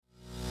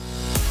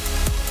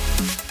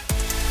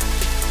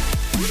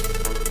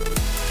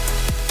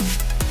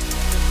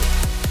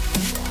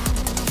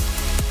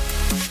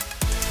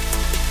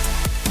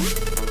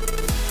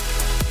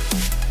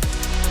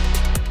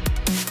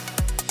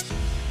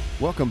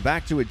Welcome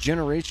back to A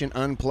Generation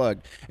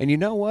Unplugged. And you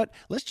know what?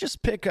 Let's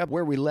just pick up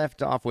where we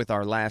left off with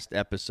our last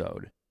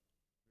episode.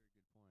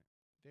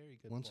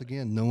 Once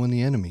again, knowing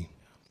the enemy.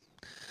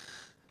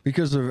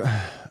 Because of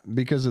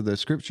the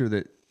scripture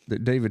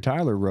that David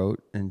Tyler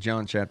wrote in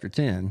John chapter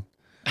 10,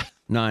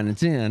 9 and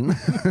 10.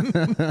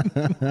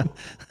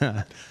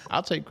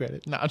 I'll take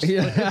credit. No, I'm just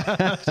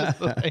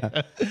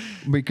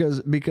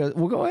because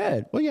well, go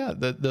ahead. Well, yeah,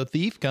 the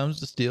thief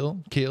comes to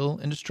steal, kill,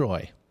 and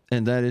destroy.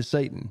 And that is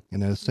Satan.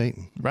 And that is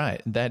Satan.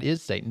 Right. That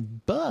is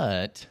Satan.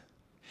 But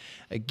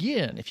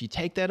again, if you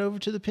take that over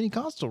to the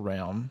Pentecostal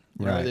realm,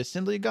 or the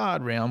Assembly of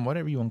God realm,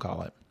 whatever you want to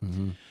call it,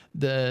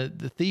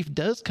 the thief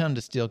does come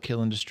to steal,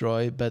 kill, and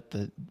destroy. But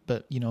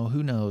you know,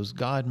 who knows?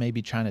 God may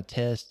be trying to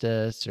test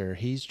us, or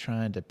He's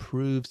trying to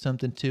prove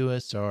something to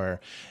us.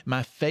 Or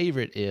my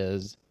favorite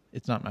is.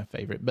 It's not my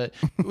favorite, but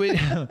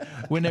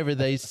whenever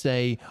they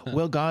say,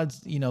 well, God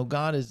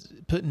is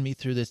putting me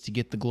through this to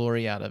get the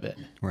glory out of it.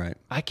 Right.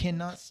 I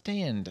cannot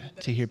stand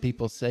to hear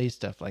people say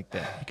stuff like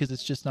that because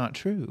it's just not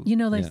true. You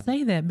know, they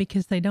say that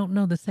because they don't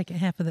know the second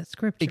half of that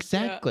scripture.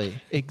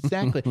 Exactly.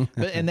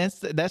 And that's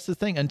the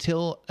thing.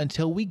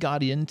 Until we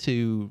got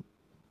into,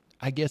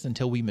 I guess,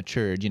 until we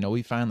matured, you know,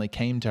 we finally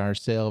came to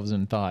ourselves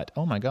and thought,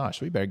 oh my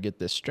gosh, we better get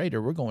this straight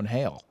or we're going to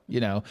hell, you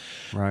know.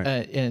 Right.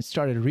 And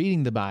started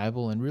reading the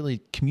Bible and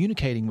really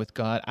communicating with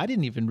God. I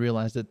didn't even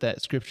realize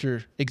that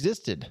scripture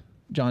existed,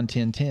 John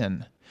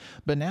 10:10.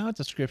 But now it's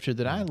a scripture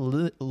that I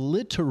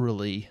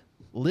literally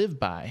live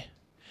by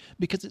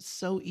because it's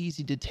so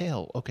easy to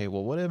tell. Okay,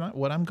 well,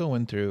 what I'm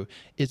going through,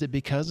 is it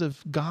because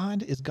of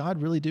God? Is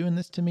God really doing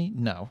this to me?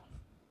 No.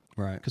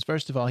 Right. Because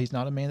first of all, He's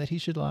not a man that He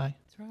should lie.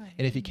 Right.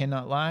 And if He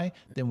cannot lie,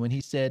 then when He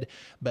said,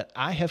 but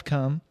I have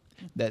come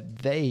that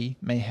they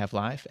may have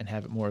life and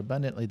have it more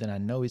abundantly, then I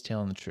know He's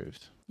telling the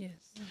truth. Yes.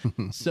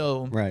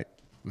 So, Right.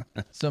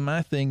 so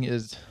my thing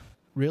is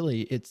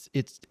really, it's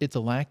a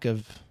lack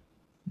of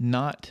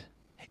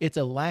it's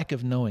a lack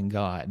of knowing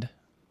God.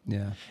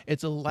 Yeah.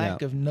 It's a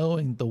lack of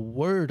knowing the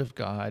Word of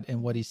God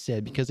and what He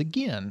said. Because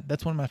again,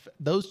 that's one of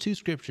those two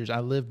scriptures, I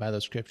live by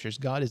those scriptures.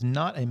 God is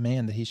not a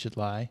man that He should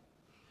lie.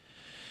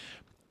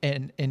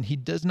 And He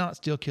does not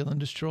steal, kill, and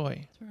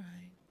destroy. That's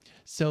right.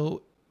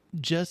 So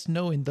just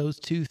knowing those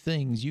two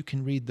things, you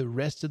can read the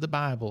rest of the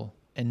Bible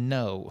and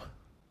know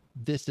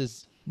this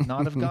is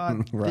not of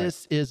God. Right.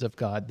 This is of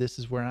God. This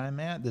is where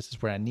I'm at. This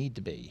is where I need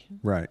to be.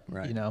 Right.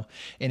 Right. You know,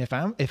 and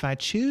if I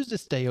choose to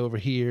stay over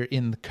here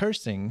in the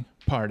cursing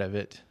part of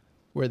it,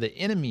 where the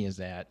enemy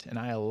is at, and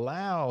I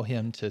allow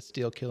him to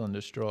steal, kill, and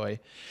destroy,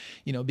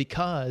 you know,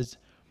 because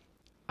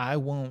I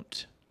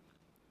won't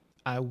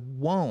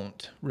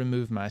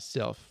remove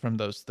myself from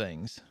those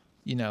things.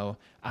 You know,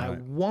 I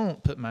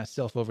won't put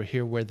myself over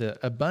here where the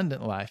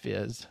abundant life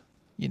is,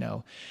 you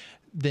know,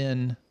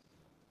 then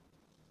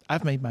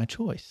I've made my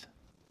choice,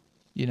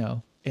 you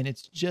know, and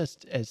it's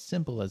just as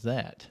simple as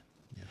that.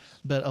 Yes.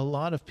 But a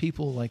lot of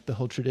people, like the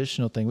whole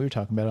traditional thing, we were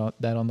talking about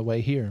that on the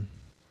way here.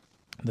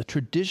 The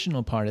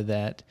traditional part of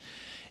that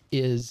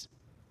is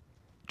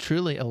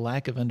truly a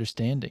lack of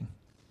understanding.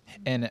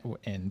 And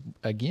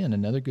again,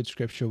 another good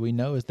scripture we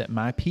know is that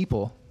my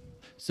people,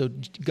 so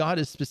God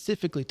is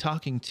specifically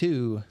talking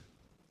to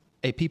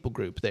a people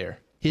group there,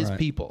 His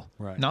people,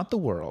 not the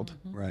world.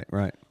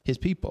 Right. His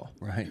people.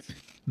 Right.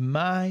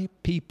 My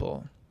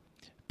people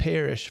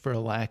perish for a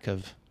lack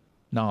of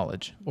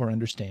knowledge or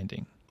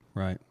understanding.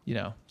 Right. You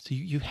know, so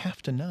you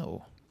have to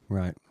know.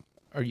 Right.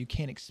 Or you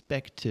can't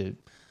expect to.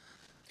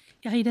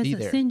 Yeah, He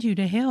doesn't send you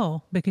to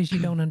hell because you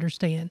don't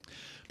understand.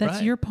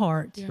 That's your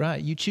part. Yeah.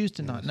 Right. You choose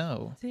to not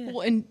know.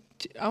 Well, and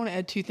I want to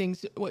add two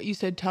things. What you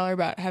said, Tyler,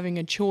 about having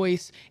a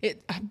choice.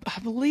 I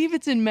believe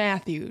it's in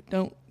Matthew.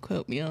 Don't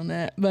quote me on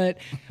that. But,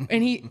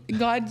 and He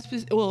writes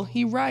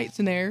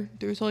in there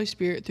through His Holy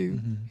Spirit,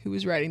 through who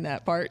was writing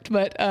that part.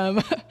 But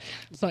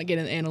let's not get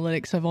into the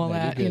analytics of all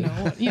that.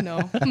 You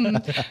know.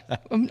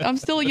 I'm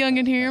still young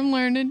in here. I'm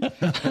learning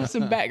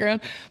some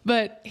background.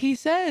 But He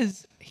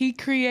says He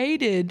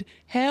created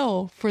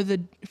hell for the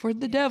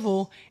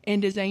devil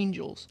and his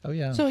angels. Oh,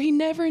 yeah. So He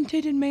never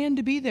intended man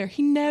to be there.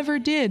 He never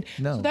did.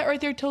 No. So that right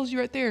there tells you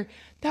right there,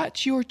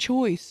 that's your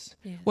choice.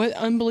 Yes. What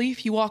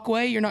unbelief, you walk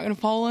away, you're not going to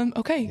follow Him.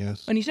 Okay.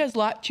 Yes. And He says,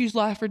 choose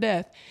life or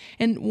death.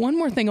 And one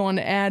more thing I want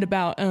to add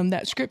about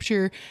that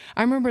scripture.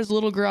 I remember as a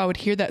little girl, I would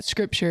hear that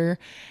scripture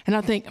and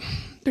I think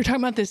they're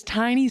talking about this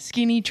tiny,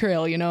 skinny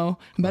trail, you know.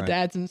 I'm about to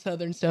add some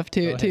Southern stuff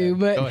to it too.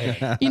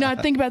 But, you know, I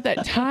think about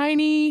that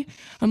tiny,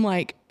 I'm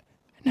like,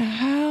 now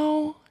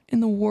how in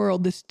the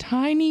world, this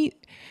tiny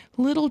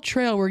little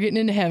trail, we're getting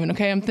into heaven.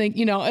 Okay. I'm thinking,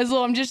 you know, as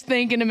though I'm just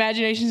thinking,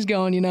 imagination's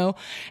going, you know,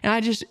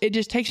 and it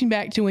just takes me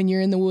back to when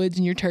you're in the woods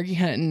and you're turkey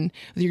hunting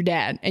with your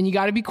dad and you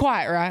got to be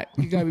quiet, right?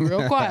 You got to be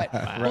real quiet.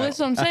 Well, that's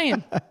what I'm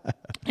saying.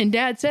 And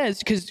Dad says,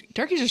 because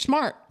turkeys are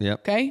smart. Yep.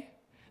 Okay.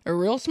 They're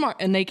real smart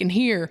and they can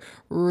hear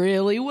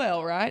really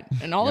well, right?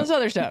 And all this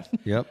other stuff.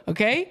 Yep.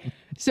 Okay.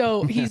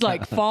 So he's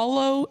like,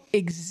 follow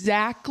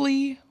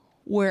exactly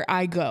where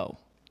I go.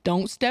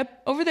 Don't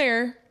step over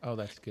there. Oh,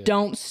 that's good.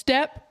 Don't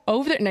step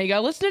over there. Now you got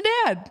to listen to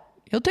Dad.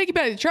 he'll take you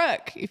back to the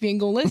truck if you ain't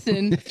gonna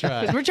listen. That's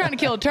right. 'Cause we're trying to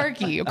kill a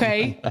turkey,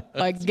 okay?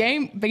 Like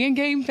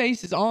game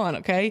face is on,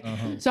 okay?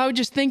 So I would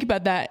just think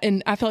about that,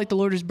 and I feel like the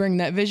Lord is bringing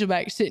that visual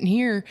back, sitting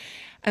here,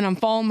 and I'm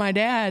following my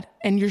dad,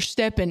 and you're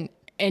stepping,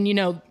 and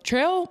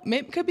trail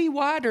could be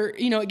wide, or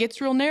it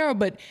gets real narrow,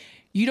 but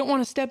you don't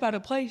want to step out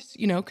of place,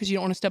 because you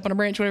don't want to step on a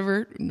branch,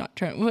 whatever. Not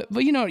trying,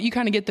 but you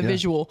kind of get the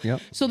visual.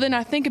 Yep. So then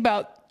I think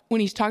about when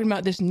he's talking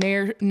about this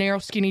narrow,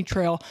 skinny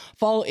trail.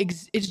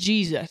 It's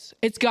Jesus.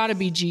 It's got to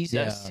be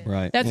Jesus. Yeah.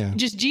 Right. That's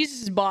just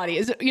Jesus' body.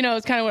 It's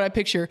kind of what I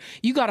picture.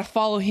 You got to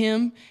follow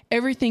him,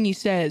 everything he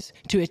says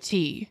to a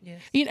T.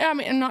 Yes.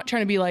 I'm not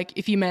trying to be like,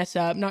 if you mess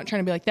up, not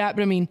trying to be like that,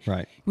 but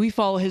right. We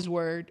follow his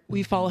word.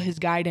 We follow his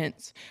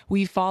guidance.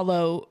 We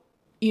follow,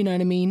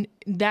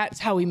 That's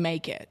how we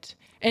make it.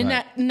 And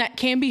right. that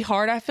can be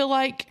hard, I feel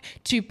like,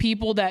 to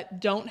people that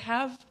don't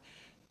have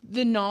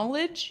the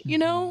knowledge,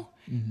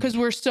 because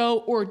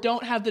or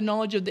don't have the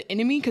knowledge of the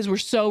enemy, because we're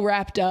so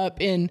wrapped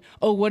up in,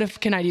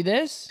 can I do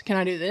this? Can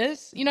I do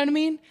this? You know what I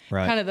mean?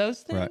 Right. Kind of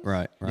those things.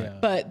 Right. Yeah.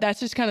 But that's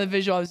just kind of the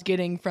visual I was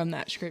getting from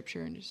that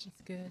scripture. And just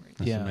That's good.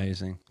 That's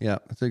amazing. Yeah,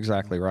 that's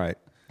exactly right.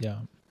 Yeah.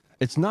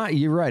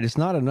 You're right. It's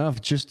not enough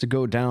just to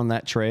go down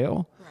that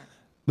trail.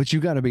 But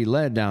you got to be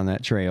led down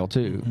that trail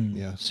too.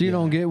 Yeah. So you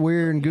don't get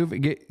weird and goofy,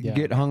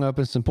 get hung up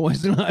in some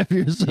poison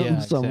ivy or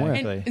something somewhere.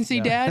 Exactly. And see,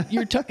 Dad,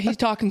 he's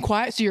talking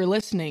quiet, so you're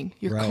listening.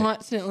 You're Right.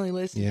 constantly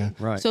listening. Yeah.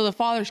 Right. So the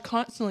Father's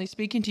constantly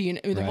speaking to you,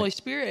 the Right. Holy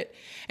Spirit,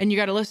 and you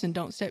got to listen.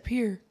 Don't step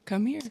here.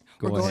 Come here.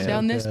 We're going ahead.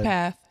 down So this good.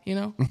 path.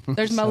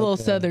 There's my little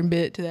good. Southern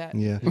bit to that.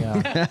 Yeah.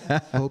 Yeah.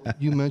 Hope,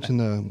 you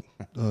mentioned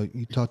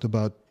you talked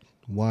about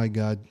why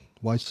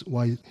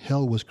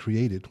hell was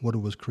created, what it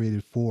was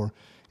created for,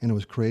 and it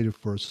was created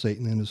for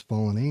Satan and his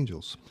fallen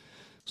angels.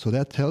 So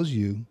that tells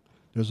you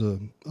there's a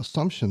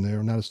assumption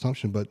there, not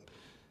assumption, but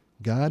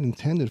God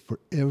intended for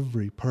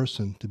every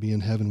person to be in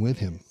heaven with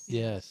him.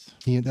 Yes.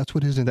 That's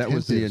what his intent That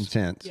was the is.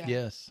 intent. Yeah.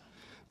 Yes.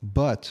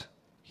 But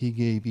he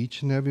gave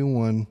each and every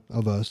one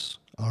of us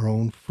our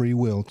own free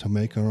will to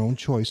make our own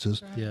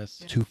choices,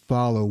 Yes. to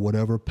follow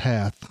whatever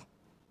path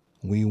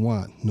we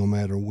want, no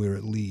matter where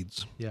it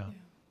leads. Yeah.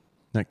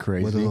 Not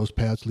crazy. Whether those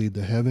paths lead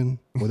to heaven,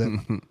 or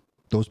that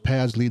those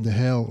paths lead to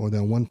hell, or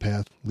that one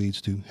path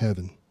leads to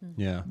heaven.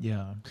 Yeah.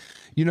 Yeah.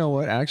 You know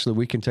what? Actually,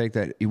 we can take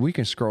that. We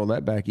can scroll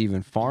that back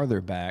even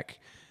farther back.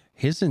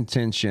 His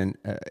intention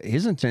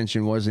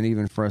wasn't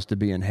even for us to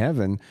be in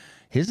heaven.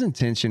 His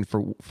intention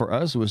for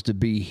us was to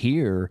be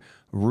here,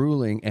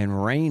 ruling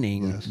and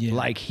reigning Yes.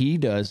 like He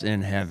does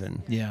in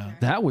heaven. Yeah.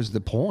 That was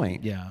the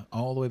point. Yeah.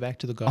 All the way back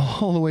to the garden.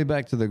 All the way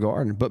back to the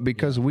garden. But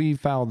because we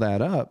fouled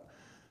that up,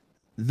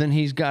 then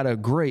He's got a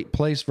great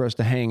place for us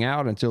to hang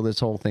out until this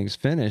whole thing's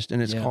finished,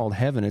 and it's called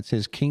heaven. It's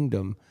His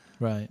kingdom.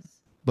 Right.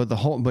 But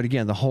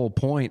again, the whole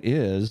point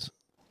is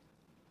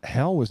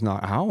hell was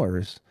not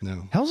ours.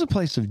 No. Hell's a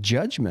place of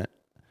judgment.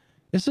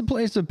 It's a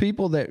place of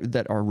people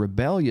that are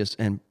rebellious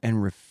and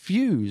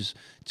refuse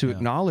to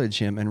acknowledge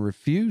Him and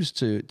refuse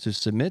to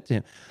submit to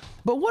Him.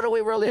 But what are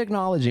we really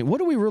acknowledging?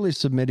 What are we really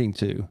submitting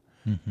to?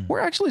 Mm-hmm. We're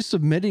actually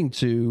submitting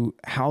to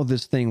how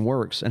this thing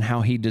works and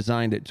how He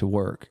designed it to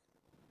work.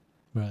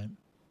 Right.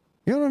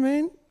 You know what I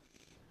mean?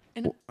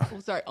 And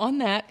on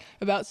that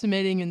about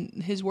submitting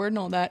and His word and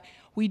all that,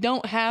 we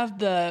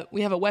have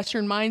a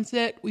Western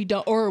mindset. We're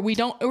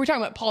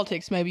talking about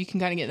politics. Maybe you can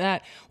kind of get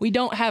that. We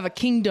don't have a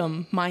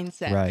kingdom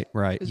mindset.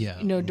 Right.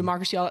 Yeah.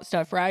 Democracy, all that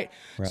stuff, right?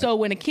 So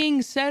when a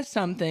king says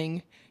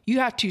something, you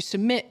have to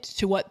submit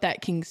to what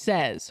that king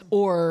says,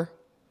 or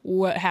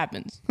what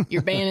happens.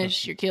 You're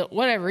banished, you're killed,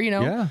 whatever,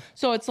 Yeah.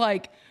 So it's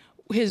like,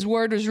 His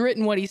word was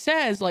written, what He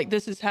says, like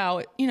this is how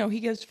it, He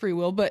gives free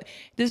will, but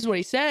this is what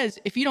He says.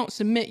 If you don't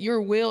submit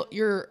your will,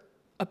 your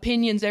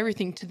opinions,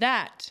 everything to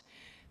that,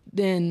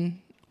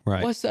 then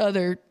what's the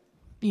other,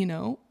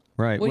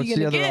 Right. what are What's you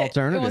the gonna other get?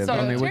 alternative? What's the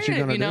I mean, what you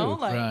alternative, gonna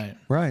do? Like, Right.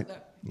 Right.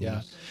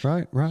 Yeah.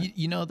 Right.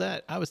 You know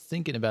that I was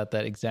thinking about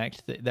that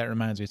exact that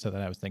reminds me of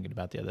something I was thinking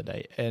about the other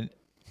day. And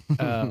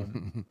I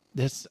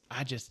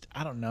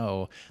don't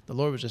know. The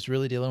Lord was just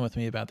really dealing with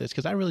me about this,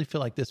 because I really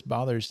feel like this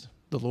bothers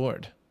the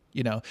Lord,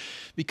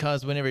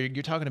 because whenever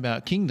you're talking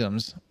about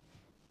kingdoms,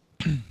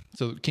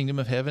 so kingdom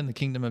of heaven, the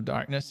kingdom of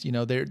darkness,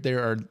 there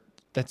are,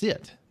 that's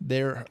it.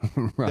 There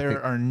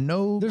are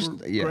no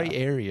gray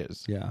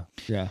areas.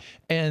 Yeah.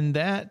 And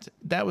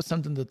that was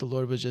something that the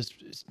Lord was just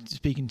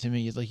speaking to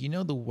me. He's like,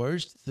 the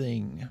worst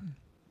thing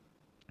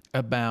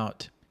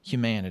about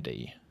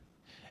humanity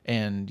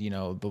and,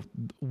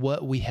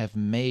 what we have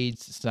made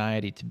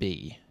society to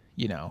be,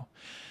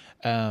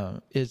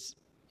 is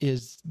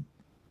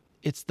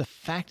it's the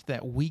fact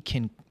that we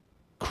can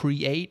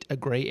create a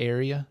gray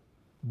area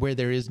where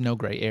there is no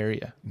gray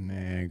area.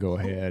 Man, go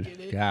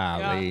ahead.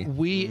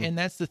 Golly. And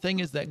that's the thing,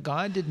 is that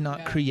God did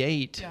not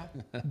create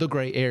the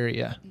gray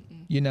area,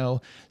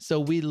 So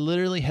we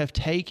literally have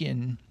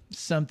taken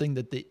something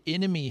that the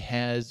enemy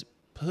has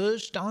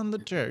pushed on the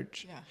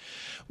church. Yeah.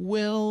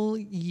 Well,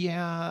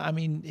 I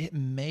mean,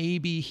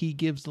 maybe He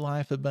gives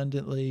life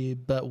abundantly,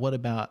 but what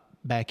about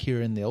back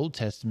here in the Old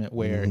Testament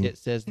where it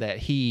says that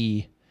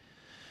He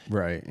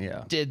Right.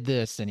 Yeah. did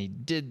this and he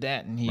did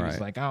that and he was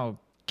Right. like, I'll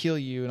kill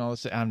you and all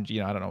this. I don't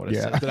know what it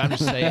says, but I'm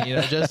just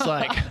saying, just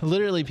like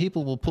literally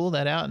people will pull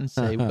that out and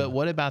say, but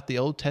what about the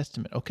Old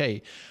Testament?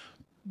 Okay.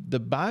 The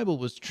Bible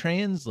was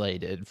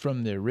translated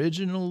from the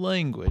original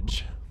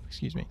language,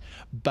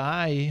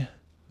 by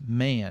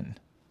man.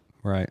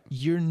 Right.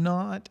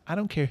 I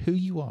don't care who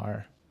you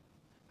are.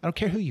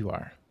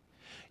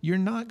 You're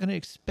not going to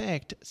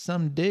expect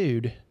some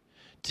dude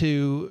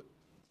to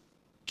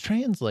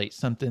translate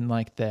something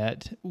like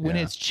that when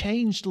it's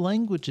changed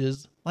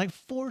languages like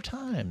 4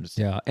 times.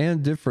 Yeah,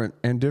 and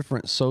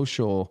different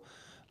social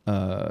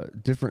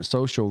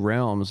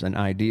realms and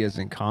ideas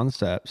and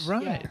concepts.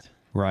 Right.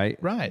 Right.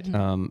 Right.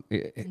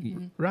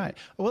 Right.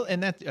 Well,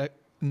 and that's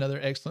another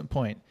excellent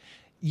point.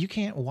 You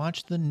can't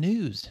watch the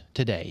news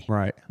today.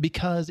 Right.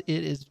 Because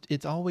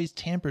it's always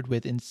tampered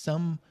with in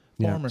some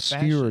form or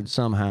fashion. Skewered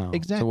somehow.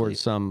 Exactly. Towards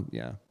some,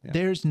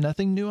 There's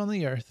nothing new on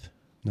the earth.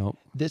 Nope.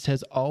 This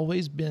has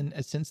always been,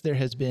 since there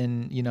has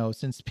been,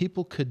 since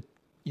people could,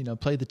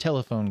 play the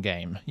telephone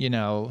game,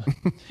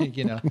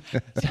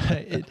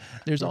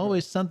 there's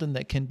always something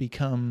that can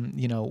become,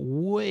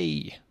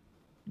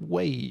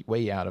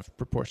 way out of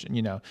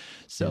proportion,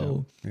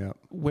 So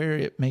where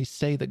it may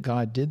say that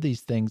God did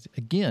these things,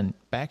 again,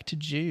 back to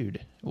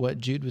Jude, what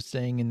Jude was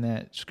saying in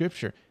that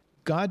scripture,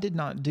 God did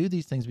not do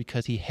these things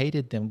because he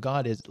hated them.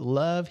 God is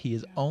love. He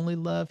is only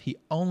love. He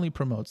only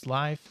promotes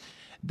life.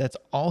 That's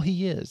all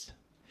he is.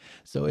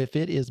 So if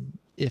it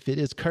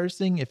is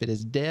cursing, if it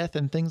is death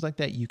and things like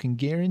that, you can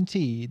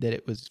guarantee that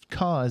it was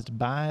caused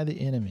by the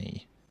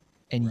enemy,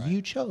 and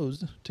you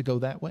chose to go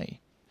that way.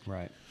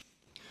 Right.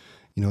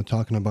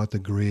 Talking about the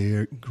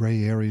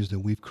gray areas that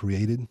we've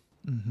created.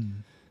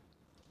 Mm-hmm.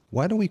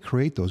 Why do we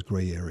create those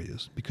gray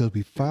areas? Because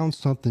we found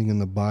something in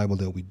the Bible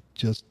that we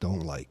just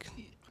don't like.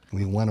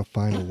 We want to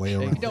find a way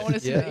around it. Don't want to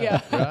say,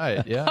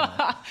 Right.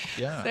 Yeah.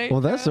 Yeah.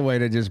 Well, that's the way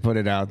to just put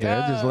it out there.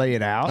 Yeah. Just lay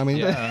it out. I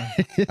mean,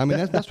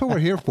 that's what we're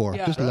here for.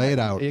 Yeah. Just lay it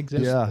out.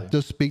 Exactly. Yeah.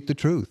 Just speak the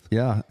truth.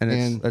 Yeah,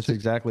 and that's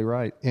exactly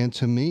right. And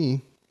to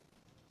me,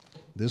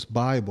 this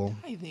Bible,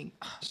 I think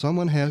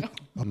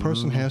a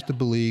person has to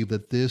believe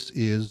that this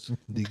is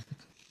the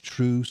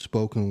true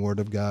spoken word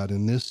of God,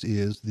 and this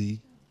is the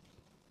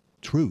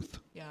truth,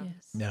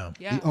 No.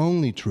 Yeah. the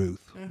only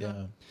truth.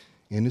 Yeah.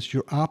 And it's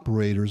your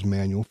operator's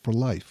manual for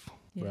life,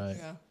 Right.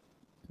 Yeah.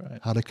 Right.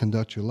 how to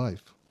conduct your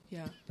life,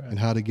 Yeah. and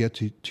how to get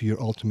to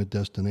your ultimate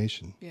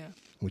destination, Yeah.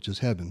 which is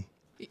heaven.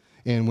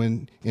 And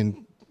when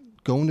in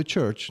going to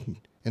church,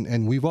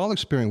 and we've all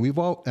experienced,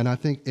 and I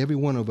think every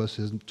one of us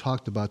has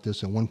talked about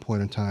this at one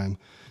point in time.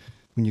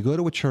 When you go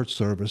to a church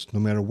service, no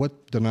matter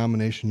what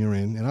denomination you're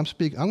in, and I'm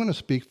going to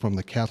speak from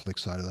the Catholic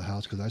side of the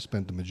house because I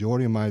spent the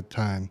majority of my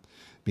time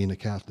being a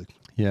Catholic.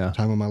 Yeah.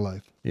 Time of my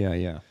life.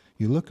 Yeah.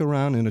 You look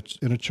around in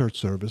a church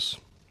service,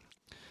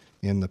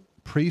 and the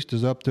priest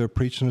is up there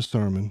preaching a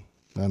sermon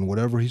on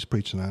whatever he's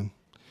preaching on.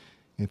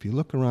 And if you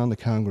look around the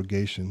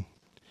congregation,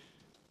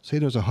 say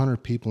there's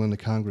 100 people in the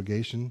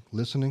congregation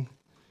listening,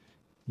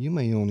 you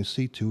may only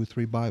see 2 or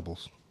 3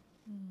 Bibles.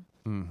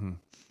 Mm-hmm.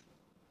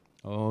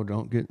 Oh,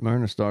 don't get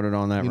Myrna started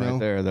on that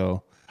there,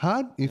 though.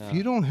 If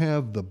you don't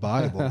have the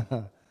Bible,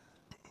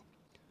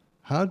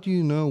 how do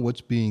you know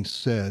what's being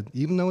said,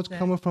 even though it's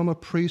coming from a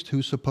priest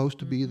who's supposed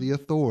to be the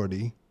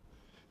authority,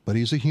 but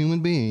he's a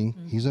human being,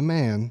 he's a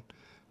man.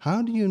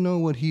 How do you know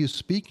what he is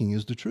speaking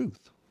is the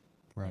truth?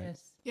 Right.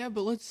 Yes. Yeah,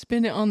 but let's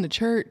spin it on the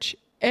church.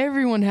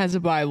 Everyone has a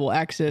Bible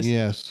access.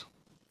 Yes.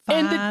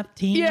 And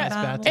 15 yeah,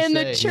 Bibles. and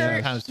the say,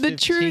 church, sometimes the 15.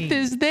 truth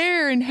is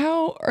there. And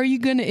how are you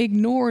going to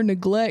ignore or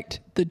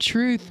neglect the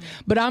truth?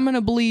 But I'm going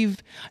to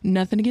believe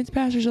nothing against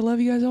pastors. I love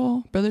you guys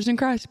all, brothers in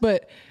Christ,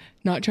 but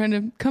not trying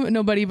to come at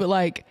nobody. But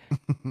like,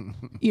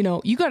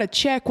 you got to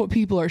check what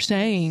people are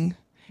saying.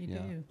 You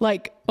do.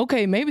 Like,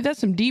 okay, maybe that's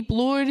some deep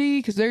loyalty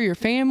because they're your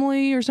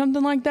family or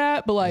something like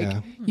that. But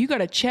like, you got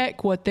to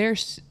check what they're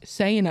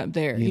saying up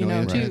there,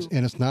 and too.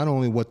 it's not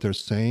only what they're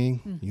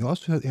saying, you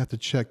also have to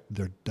check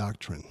their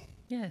doctrine.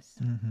 Yes.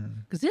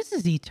 Because this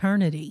is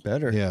eternity.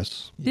 Better.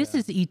 Yes. This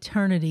is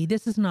eternity.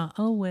 This is not,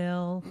 oh,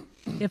 well,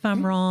 if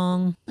I'm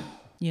wrong,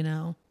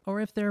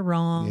 or if they're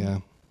wrong. Yeah.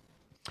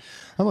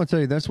 I'm going to tell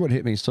you, that's what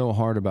hit me so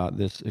hard about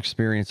this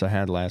experience I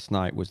had last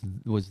night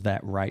was that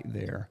right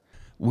there.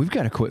 We've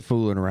got to quit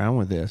fooling around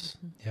with this.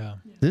 Yeah.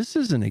 This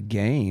isn't a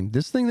game.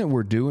 This thing that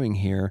we're doing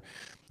here,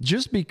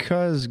 just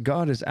because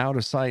God is out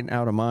of sight and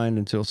out of mind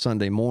until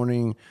Sunday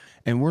morning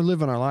and we're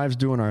living our lives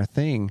doing our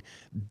thing,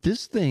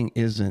 this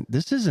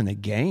isn't a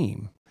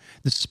game.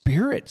 The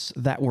spirits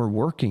that we're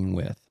working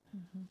with,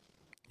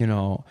 I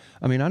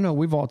know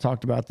we've all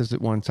talked about this at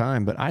one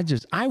time, but I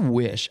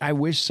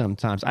wish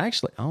sometimes, I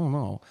don't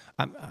know.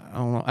 I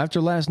don't know.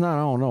 After last night, I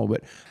don't know,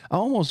 but I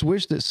almost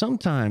wish that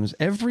sometimes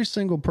every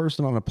single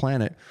person on the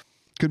planet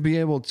could be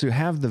able to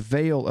have the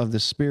veil of the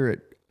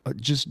Spirit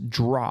just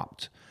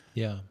dropped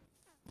Yeah.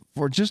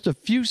 for just a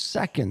few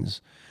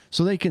seconds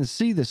so they can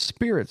see the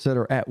spirits that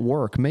are at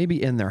work,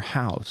 maybe in their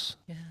house.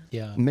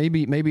 Yeah.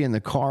 Maybe in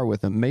the car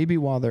with them, maybe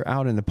while they're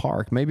out in the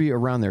park, maybe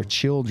around their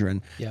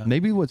children, Yeah.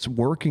 maybe what's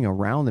working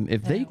around them.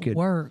 If they At could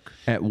work.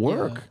 at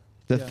work,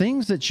 the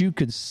things that you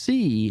could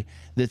see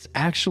that's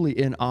actually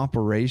in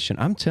operation,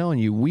 I'm telling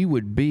you, we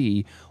would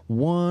be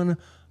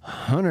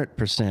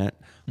 100%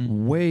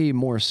 way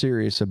more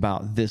serious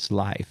about this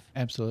life.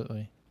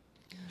 Absolutely.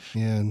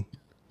 And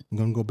I'm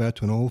going to go back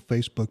to an old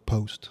Facebook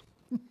post.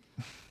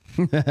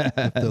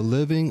 If the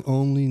living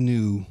only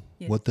knew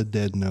what the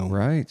dead know.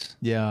 Right.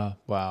 Yeah.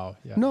 Wow.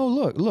 Yeah. No,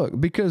 look,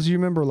 because you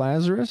remember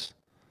Lazarus?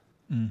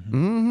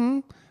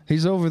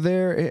 He's over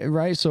there,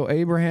 right? So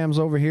Abraham's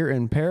over here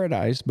in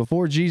paradise.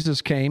 Before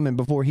Jesus came and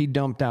before he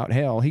dumped out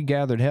hell, he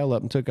gathered hell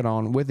up and took it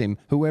on with him.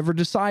 Whoever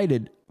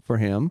decided for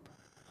him.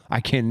 I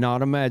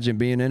cannot imagine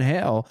being in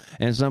hell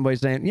and somebody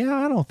saying, yeah,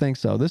 I don't think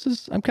so.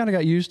 I'm kind of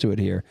got used to it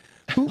here.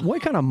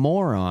 What kind of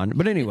moron?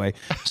 But anyway,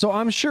 so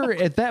I'm sure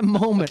at that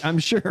moment,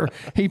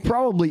 he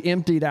probably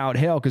emptied out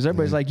hell because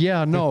everybody's like,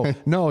 yeah,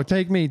 no,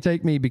 take me.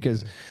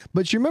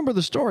 But you remember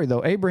the story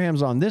though.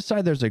 Abraham's on this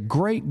side. There's a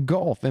great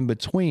gulf in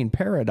between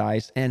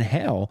paradise and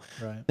hell.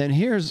 Right. And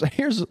here's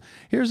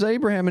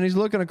Abraham, and he's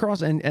looking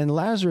across, and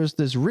Lazarus,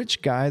 this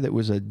rich guy that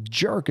was a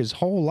jerk his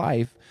whole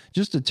life,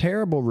 just a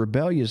terrible,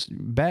 rebellious,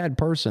 bad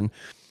person.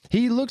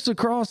 He looks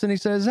across and he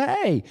says,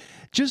 hey,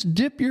 just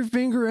dip your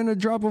finger in a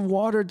drop of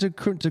water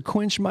to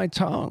quench my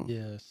tongue.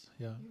 Yes.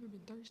 Yeah.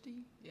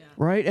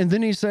 Right? And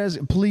then he says,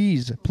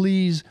 please,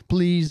 please,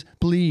 please,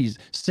 please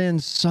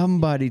send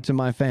somebody to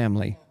my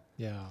family.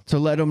 Yeah. To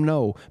let them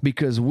know,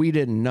 because we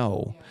didn't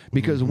know,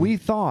 because we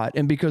thought,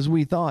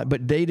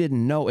 but they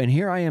didn't know. And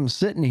here I am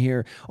sitting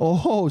here.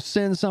 Oh,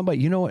 send somebody.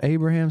 You know what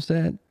Abraham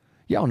said?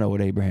 Y'all know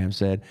what Abraham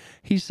said.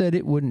 He said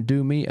it wouldn't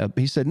do me up.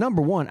 He said, number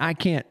one, I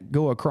can't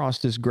go across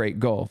this great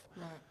gulf.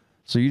 Right.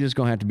 So you're just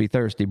going to have to be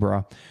thirsty,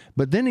 bro.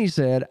 But then he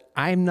said,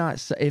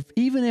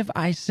 even if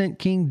I sent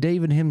King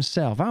David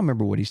himself, I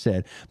remember what he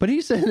said, but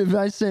he said, if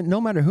I sent, no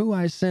matter who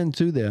I send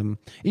to them,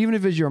 even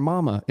if it's your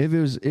mama, if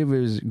it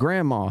was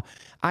grandma,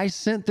 I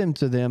sent them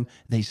to them,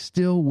 they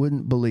still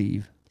wouldn't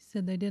believe. He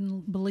said they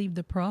didn't believe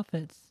the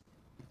prophets.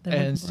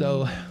 And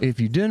so if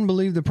you didn't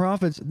believe the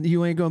prophets,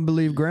 you ain't going to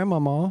believe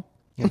grandmama.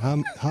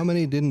 And how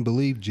many didn't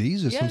believe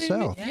Jesus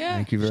himself? Yeah.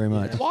 Thank you very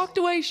much. Walked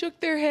away, shook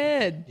their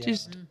head.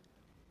 Just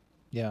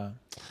yeah.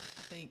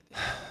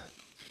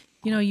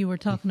 You know, you were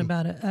talking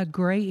about a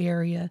gray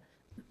area.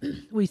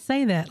 We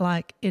say that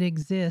like it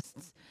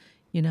exists.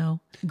 You know,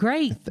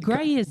 gray is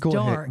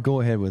dark.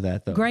 Go ahead with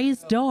that though. Gray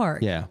is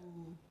dark. Yeah.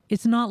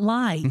 It's not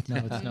light. No,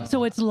 it's not.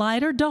 So it's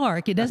light or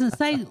dark. It doesn't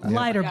say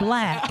light or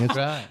black. It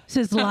Right.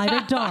 says light or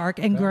dark,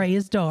 and gray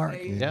is dark.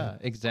 Yeah,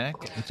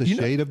 exactly. It's a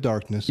shade of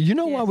darkness. You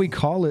know why we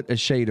call it a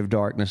shade of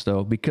darkness,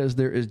 though? Because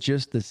there is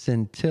just the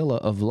scintilla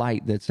of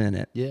light that's in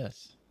it.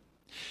 Yes.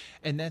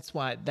 And that's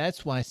why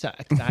so,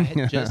 'cause I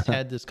had just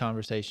had this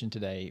conversation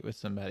today with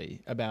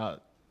somebody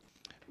about,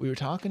 we were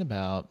talking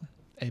about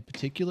a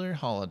particular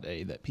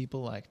holiday that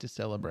people like to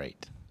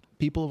celebrate.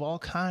 People of all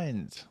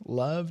kinds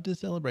love to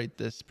celebrate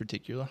this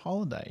particular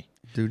holiday.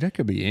 Dude, that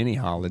could be any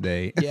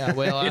holiday. Yeah,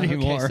 well,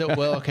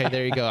 okay,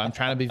 there you go. I'm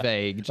trying to be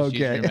vague. Just use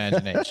your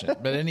imagination.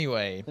 But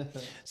anyway,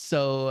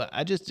 so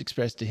I just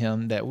expressed to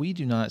him that we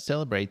do not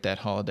celebrate that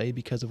holiday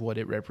because of what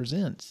it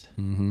represents.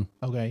 Mm-hmm.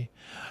 Okay.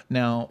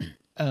 Now,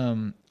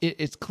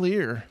 it's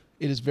clear.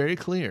 It is very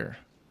clear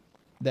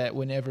that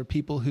whenever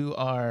people who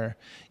are,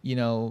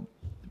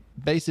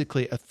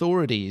 basically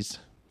authorities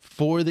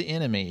for the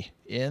enemy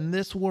in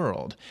this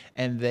world,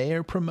 and they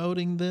are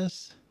promoting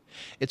this,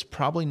 it's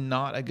probably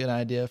not a good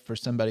idea for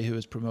somebody who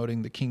is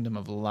promoting the kingdom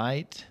of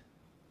light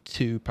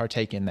to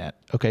partake in that.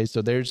 Okay,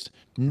 so there's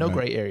no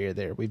gray area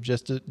there. We've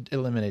just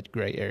eliminated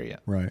gray area.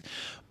 Right.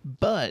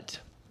 But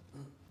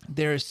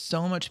there is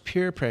so much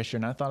peer pressure,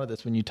 and I thought of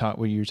this when you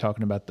were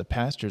talking about the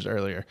pastors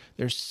earlier.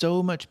 There's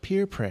so much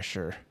peer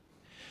pressure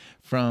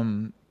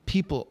from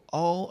people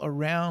all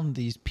around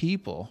these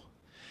people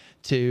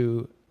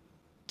to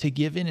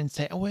give in and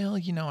say, oh, well,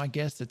 I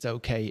guess it's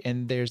okay.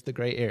 And there's the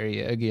gray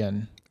area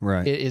again.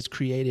 Right. It is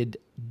created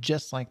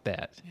just like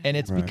that. And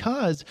it's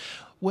because,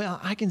 well,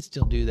 I can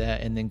still do that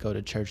and then go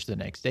to church the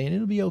next day and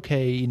it'll be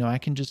okay. I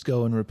can just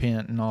go and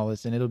repent and all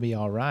this and it'll be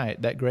all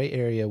right. That gray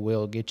area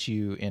will get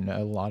you in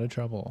a lot of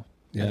trouble.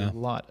 Yeah. A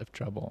lot of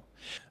trouble.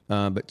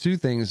 But two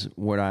things,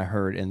 what I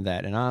heard in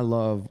that, and I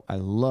love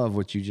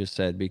what you just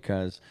said,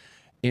 because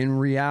in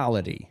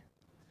reality,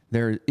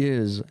 there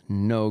is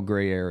no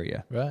gray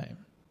area. Right.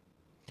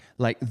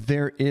 Like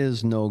there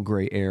is no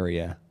gray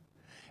area,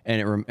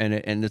 and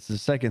it's the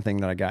second thing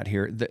that I got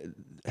here.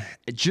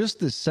 Just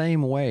the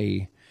same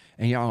way,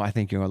 and y'all, I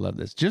think you're gonna love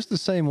this. Just the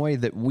same way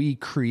that we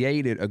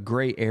created a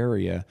gray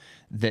area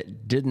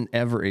that didn't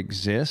ever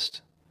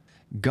exist,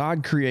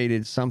 God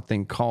created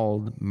something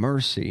called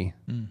mercy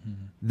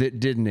that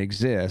didn't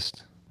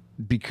exist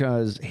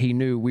because He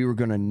knew we were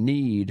gonna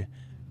need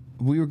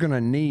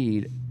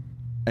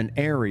an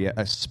area,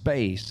 a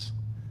space,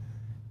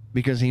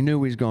 because He knew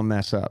we was gonna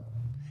mess up.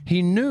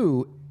 He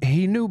knew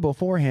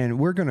beforehand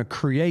we're going to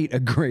create a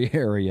gray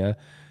area,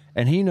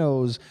 And he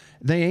knows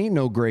they ain't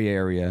no gray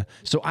area.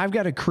 So I've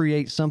got to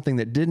create something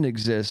that didn't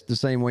exist the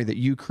same way that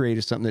you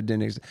created something that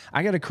didn't exist.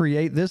 I got to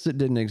create this that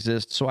didn't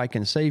exist so I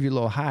can save your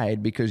little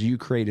hide because you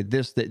created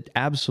this that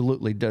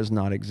absolutely does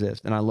not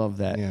exist. And I love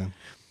that. Yeah.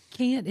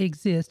 Can't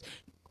exist.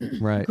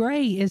 Right.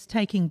 Gray is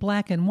taking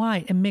black and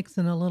white and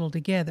mixing a little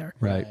together.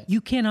 Right. You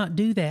cannot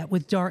do that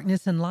with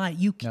darkness and light.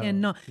 You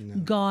cannot.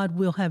 God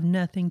will have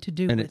nothing to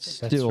do And with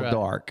it's it. still right.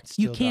 dark. It's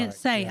You still can't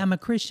dark, say I'm a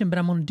Christian, but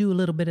I'm going to do a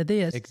little bit of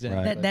this.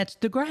 Exactly. That's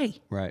the gray.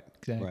 Right.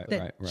 Exactly. Right.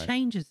 That Right.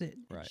 changes it.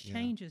 Right. It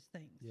changes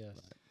things. Yes.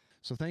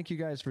 So thank you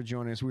guys for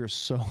joining us. We are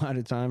so out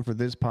of time for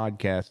this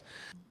podcast.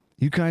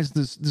 You guys,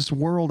 this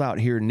world out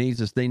here needs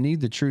us. They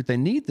need the truth. They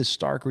need the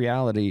stark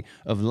reality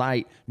of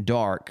light,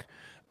 dark,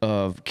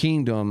 of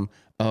kingdom,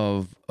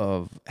 of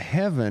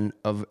heaven,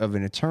 of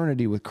an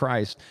eternity with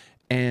Christ,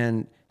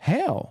 and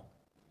hell,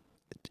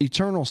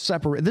 eternal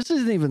separate. This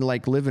isn't even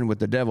like living with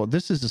the devil.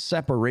 This is a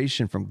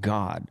separation from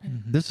God.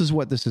 This is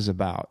what this is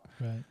about.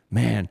 Right.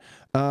 Man,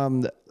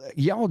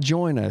 y'all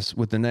join us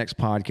with the next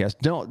podcast.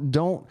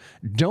 Don't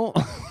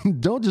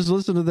just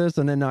listen to this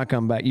and then not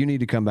come back. You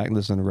need to come back and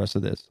listen to the rest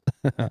of this.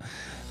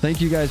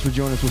 Thank you guys for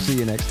joining us. We'll see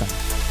you next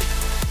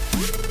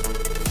time.